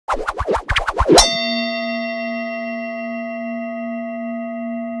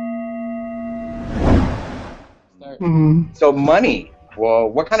So money. Well,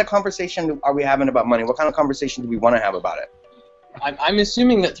 what kind of conversation are we having about money? What kind of conversation do we want to have about it? I'm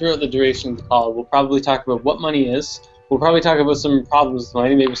assuming that throughout the duration of the call, we'll probably talk about what money is. We'll probably talk about some problems with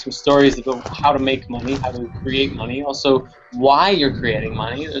money, maybe some stories about how to make money, how to create money, also why you're creating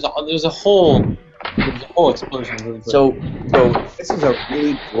money. There's a whole explosion. So this is a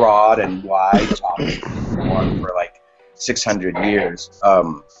really broad and wide topic for like 600 years.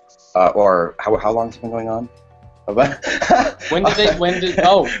 Or how long has it been going on?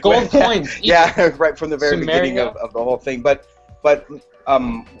 Gold coins. Yeah, right from the very Sumeria. beginning of the whole thing. But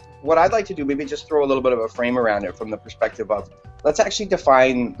what I'd like to do, maybe just throw a little bit of a frame around it from the perspective of, let's actually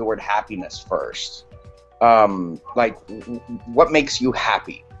define the word happiness first. Like, what makes you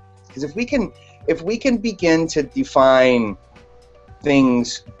happy? Because if we can begin to define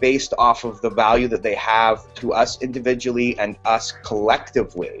things based off of the value that they have to us individually and us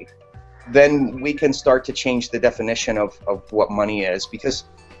collectively, then we can start to change the definition of what money is, because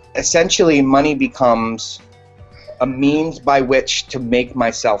essentially money becomes a means by which to make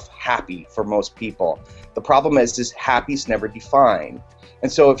myself happy for most people. The problem is happy's never defined.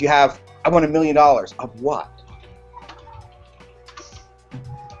 And so if you have, I want $1 million, of what?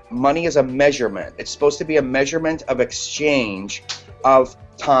 Money is a measurement. It's supposed to be a measurement of exchange of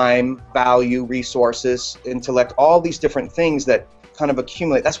time, value, resources, intellect, all these different things that kind of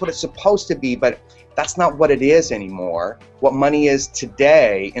accumulate. That's what it's supposed to be, but that's not what it is anymore. What money is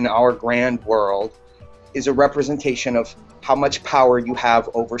today in our grand world is a representation of how much power you have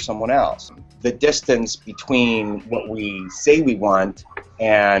over someone else. The distance between what we say we want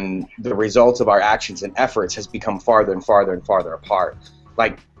and the results of our actions and efforts has become farther and farther and farther apart.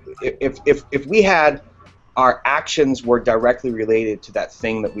 Like, if we had our actions were directly related to that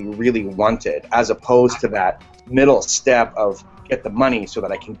thing that we really wanted, as opposed to that middle step of get the money so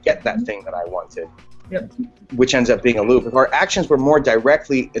that I can get that thing that I wanted, which ends up being a loop. If our actions were more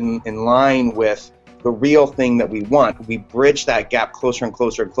directly in line with the real thing that we want, we bridge that gap closer and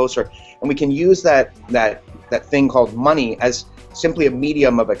closer and closer, and we can use that thing called money as simply a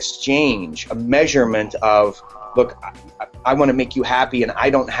medium of exchange, a measurement of, look, I want to make you happy, and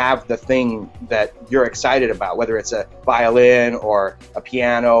I don't have the thing that you're excited about, whether it's a violin or a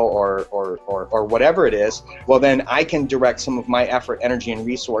piano or whatever it is. Well, then I can direct some of my effort, energy, and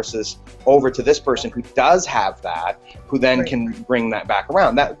resources over to this person who does have that, who then can bring that back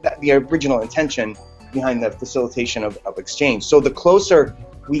around. That the original intention behind the facilitation of exchange. So the closer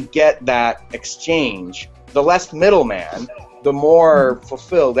we get that exchange, the less middleman, the more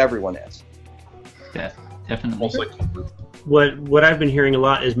fulfilled everyone is. Yeah, definitely. What I've been hearing a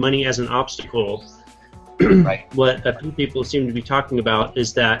lot is money as an obstacle. Right. What a few people seem to be talking about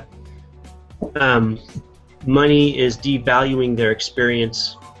is that money is devaluing their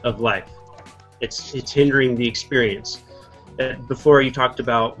experience of life. It's hindering the experience. Before you talked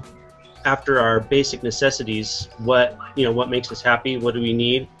about, after our basic necessities, what makes us happy, what do we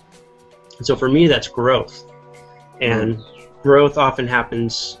need? And so for me, that's growth. And growth often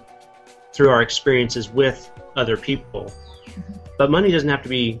happens through our experiences with other people. But money doesn't have to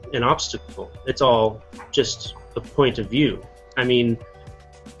be an obstacle. It's all just a point of view. I mean,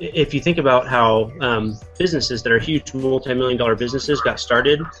 if you think about how businesses that are huge multi-million-dollar businesses got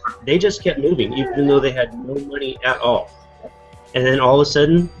started, they just kept moving even though they had no money at all. And then all of a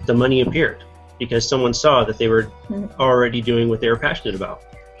sudden, the money appeared because someone saw that they were already doing what they were passionate about.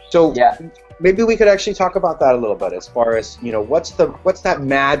 So maybe we could actually talk about that a little bit, as far as, what's that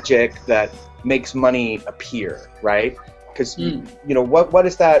magic that makes money appear, right? Because what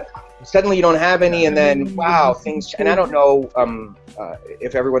is that? Suddenly you don't have any, and then wow, things. And I don't know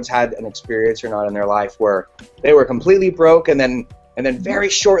if everyone's had an experience or not in their life where they were completely broke, and then very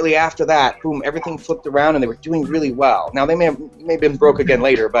shortly after that, boom, everything flipped around and they were doing really well. Now they may have been broke again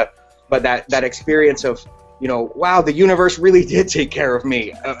later, but that experience of, wow, the universe really did take care of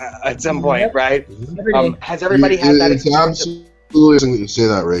me at some point, right? Has everybody had that experience? It's absolutely amazing that you say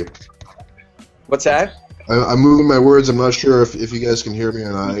that, Ray. What's that? I'm moving my words. I'm not sure if you guys can hear me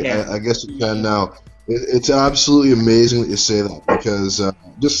or not. I guess you can now. It's absolutely amazing that you say that, because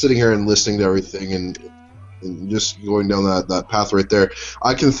just sitting here and listening to everything and just going down that path right there,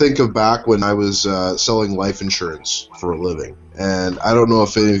 I can think of back when I was selling life insurance for a living. And I don't know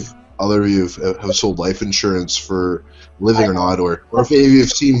if any other of you have sold life insurance for a living or not, or if any of you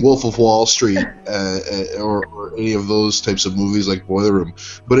have seen Wolf of Wall Street or any of those types of movies like Boiler Room.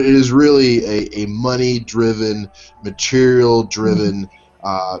 But it is really a money-driven, material-driven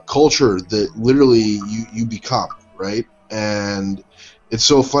culture that literally you become, right? And it's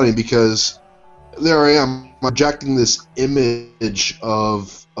so funny because there I am projecting this image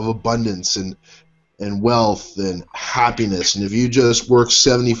of abundance and and wealth and happiness. And if you just work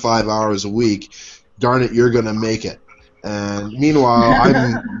 75 hours a week, darn it, you're going to make it. And meanwhile,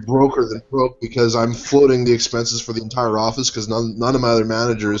 I'm broker than broke because I'm floating the expenses for the entire office because none of my other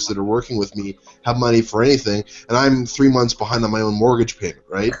managers that are working with me have money for anything, and I'm 3 months behind on my own mortgage payment,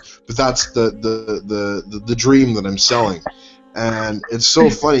 right? But that's the dream that I'm selling. And it's so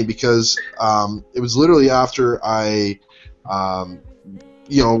funny because it was literally after I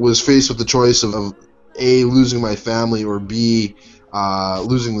was faced with the choice of A, losing my family, or B,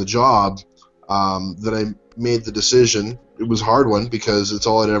 losing the job, that I made the decision. It was a hard one because it's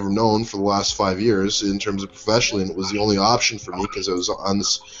all I'd ever known for the last 5 years in terms of professionally, and it was the only option for me because I was on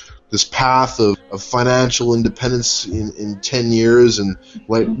this path of financial independence in 10 years and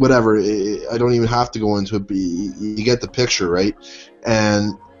whatever. I don't even have to go into it, but you get the picture, right?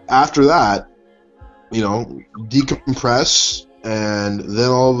 And after that, decompress, and then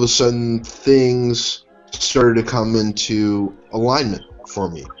all of a sudden things started to come into alignment for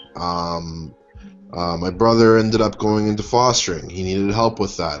me. My brother ended up going into fostering. He needed help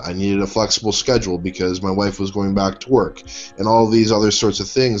with that. I needed a flexible schedule because my wife was going back to work, and all these other sorts of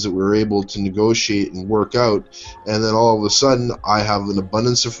things that we were able to negotiate and work out. And then all of a sudden, I have an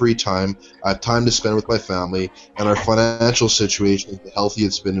abundance of free time. I have time to spend with my family, and our financial situation is the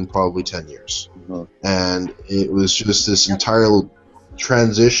healthiest it's been in probably 10 years. Mm-hmm. And it was just this entire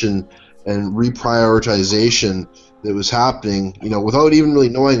transition and reprioritization that was happening, without even really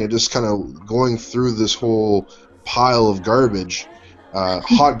knowing it, just kind of going through this whole pile of garbage,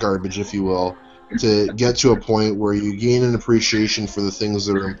 hot garbage, if you will, to get to a point where you gain an appreciation for the things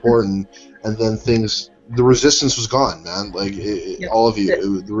that are important, and then the resistance was gone, man. Like, all of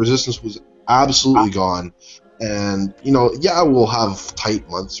you, the resistance was absolutely gone. And, we'll have tight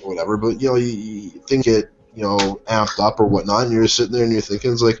months or whatever, but, you things get, amped up or whatnot, and you're sitting there and you're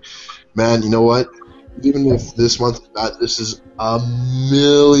thinking, it's like, man, you know what? Even if this month is bad, this is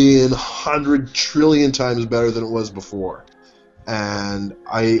 1,100 trillion times better than it was before. And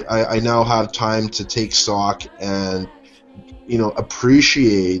I now have time to take stock and,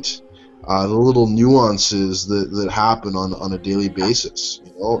 appreciate the little nuances that happen on a daily basis,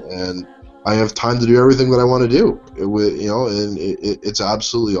 and I have time to do everything that I want to do, and it's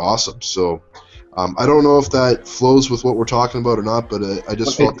absolutely awesome. So, I don't know if that flows with what we're talking about or not, but I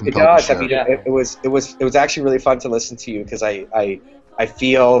just felt compelled to share. I mean, it was actually really fun to listen to you because I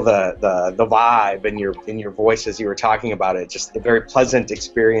feel the vibe in your voice as you were talking about it. Just a very pleasant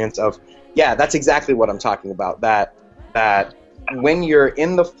experience of, that's exactly what I'm talking about. That when you're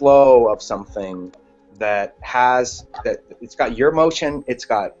in the flow of something that it's got your motion, it's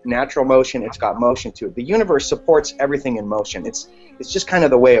got natural motion, it's got motion to it. The universe supports everything in motion. It's just kind of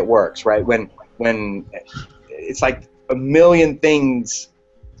the way it works, right? When it's like a million things.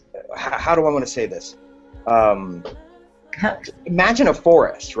 How do I want to say this? Imagine a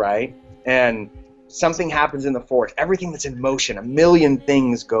forest, right? And something happens in the forest. Everything that's in motion, a million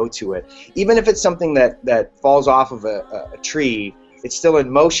things go to it. Even if it's something that falls off of a tree, it's still in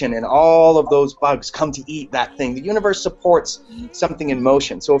motion, and all of those bugs come to eat that thing. The universe supports something in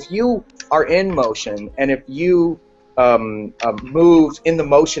motion. So if you are in motion, and if you move in the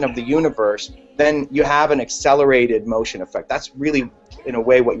motion of the universe, then you have an accelerated motion effect. That's really, in a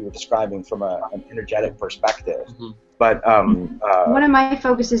way, what you were describing from an energetic perspective. Mm-hmm. But one of my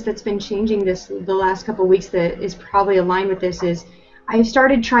focuses that's been changing the last couple of weeks that is probably aligned with this is I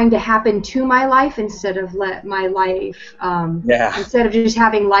started trying to happen to my life instead of let my life, instead of just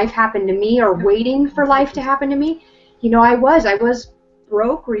having life happen to me or waiting for life to happen to me. I was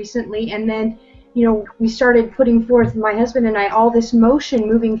broke recently, and then, we started putting forth, my husband and I, all this motion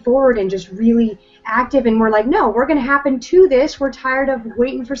moving forward and just really active, and we're like, no, we're going to happen to this. We're tired of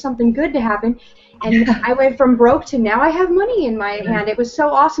waiting for something good to happen. And I went from broke to now I have money in my hand. It was so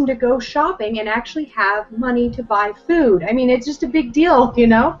awesome to go shopping and actually have money to buy food. I mean, it's just a big deal,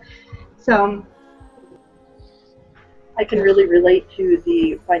 So I can really relate to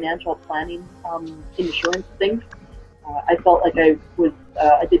the financial planning insurance thing. I felt like I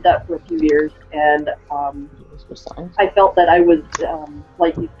did that for a few years, and I felt that I was,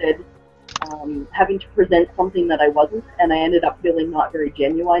 like you said, having to present something that I wasn't, and I ended up feeling not very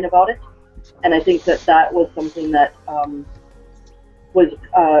genuine about it. And I think that was something that was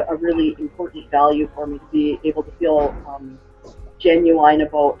a really important value for me, to be able to feel genuine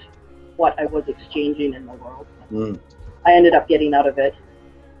about what I was exchanging in the world. Mm. I ended up getting out of it.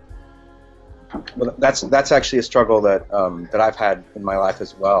 Well, that's actually a struggle that I've had in my life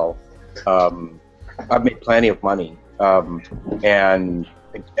as well. I've made plenty of money, and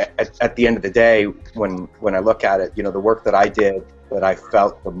at the end of the day, when I look at it, the work that I did, that I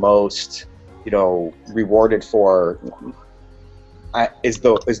felt the most rewarded for is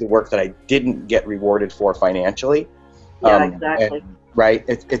the work that I didn't get rewarded for financially. Yeah, exactly. And, right?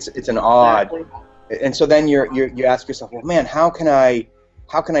 It's an odd. Exactly. And so then you ask yourself, well, man, how can I?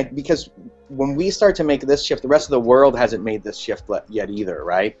 Because when we start to make this shift, the rest of the world hasn't made this shift yet either,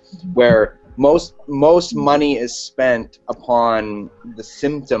 right? Where most money is spent upon the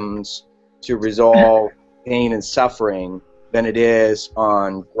symptoms to resolve pain and suffering than it is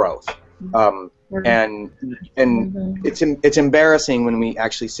on growth. And it's embarrassing when we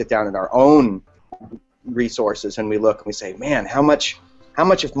actually sit down at our own resources and we look and we say, man, how much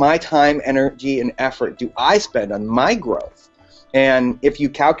of my time, energy, and effort do I spend on my growth? And if you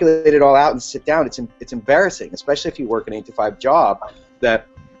calculate it all out and sit down, it's embarrassing, especially if you work an 8-to-5 job, that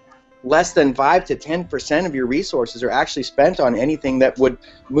less than 5 to 10% of your resources are actually spent on anything that would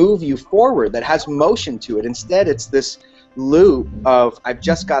move you forward, that has motion to it. Instead, it's this loop of I've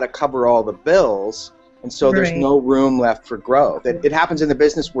just got to cover all the bills, and so there's no room left for growth. It happens in the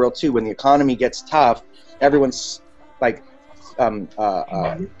business world too. When the economy gets tough, everyone's like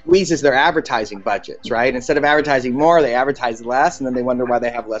squeezes their advertising budgets, right? Instead of advertising more, they advertise less, and then they wonder why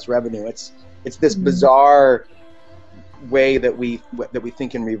they have less revenue. It's this bizarre way that we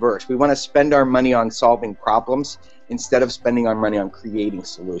think in reverse. We want to spend our money on solving problems instead of spending our money on creating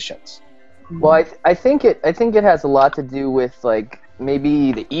solutions. Well, I think it has a lot to do with like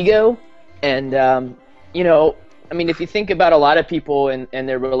maybe the ego, and I mean, if you think about a lot of people and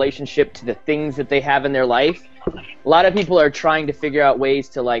their relationship to the things that they have in their life, a lot of people are trying to figure out ways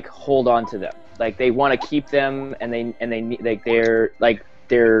to like hold on to them. Like they want to keep them, and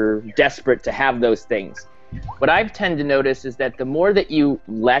they're desperate to have those things. What I've tend to notice is that the more that you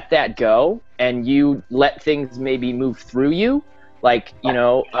let that go and you let things maybe move through you, like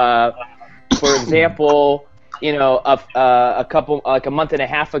for example, a month and a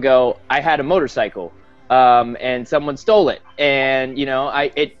half ago, I had a motorcycle, and someone stole it, and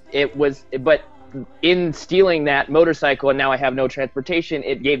but in stealing that motorcycle, and now I have no transportation,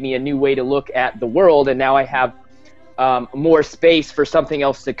 it gave me a new way to look at the world, and now I have more space for something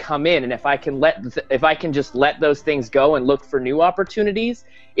else to come in. And if I can just let those things go and look for new opportunities,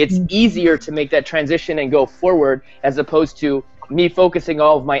 it's easier to make that transition and go forward, as opposed to me focusing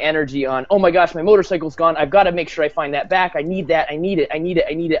all of my energy on, oh my gosh, my motorcycle's gone, I've got to make sure I find that back, I need that, I need it.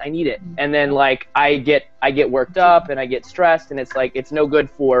 And then like I get worked up and I get stressed, and it's like it's no good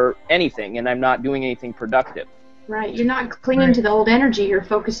for anything, and I'm not doing anything productive. Right, you're not clinging to the old energy, you're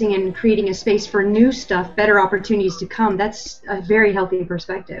focusing and creating a space for new stuff, better opportunities to come. That's a very healthy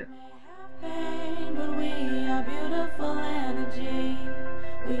perspective. But we are beautiful energy.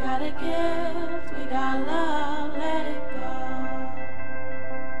 We got a gift, we got love, let it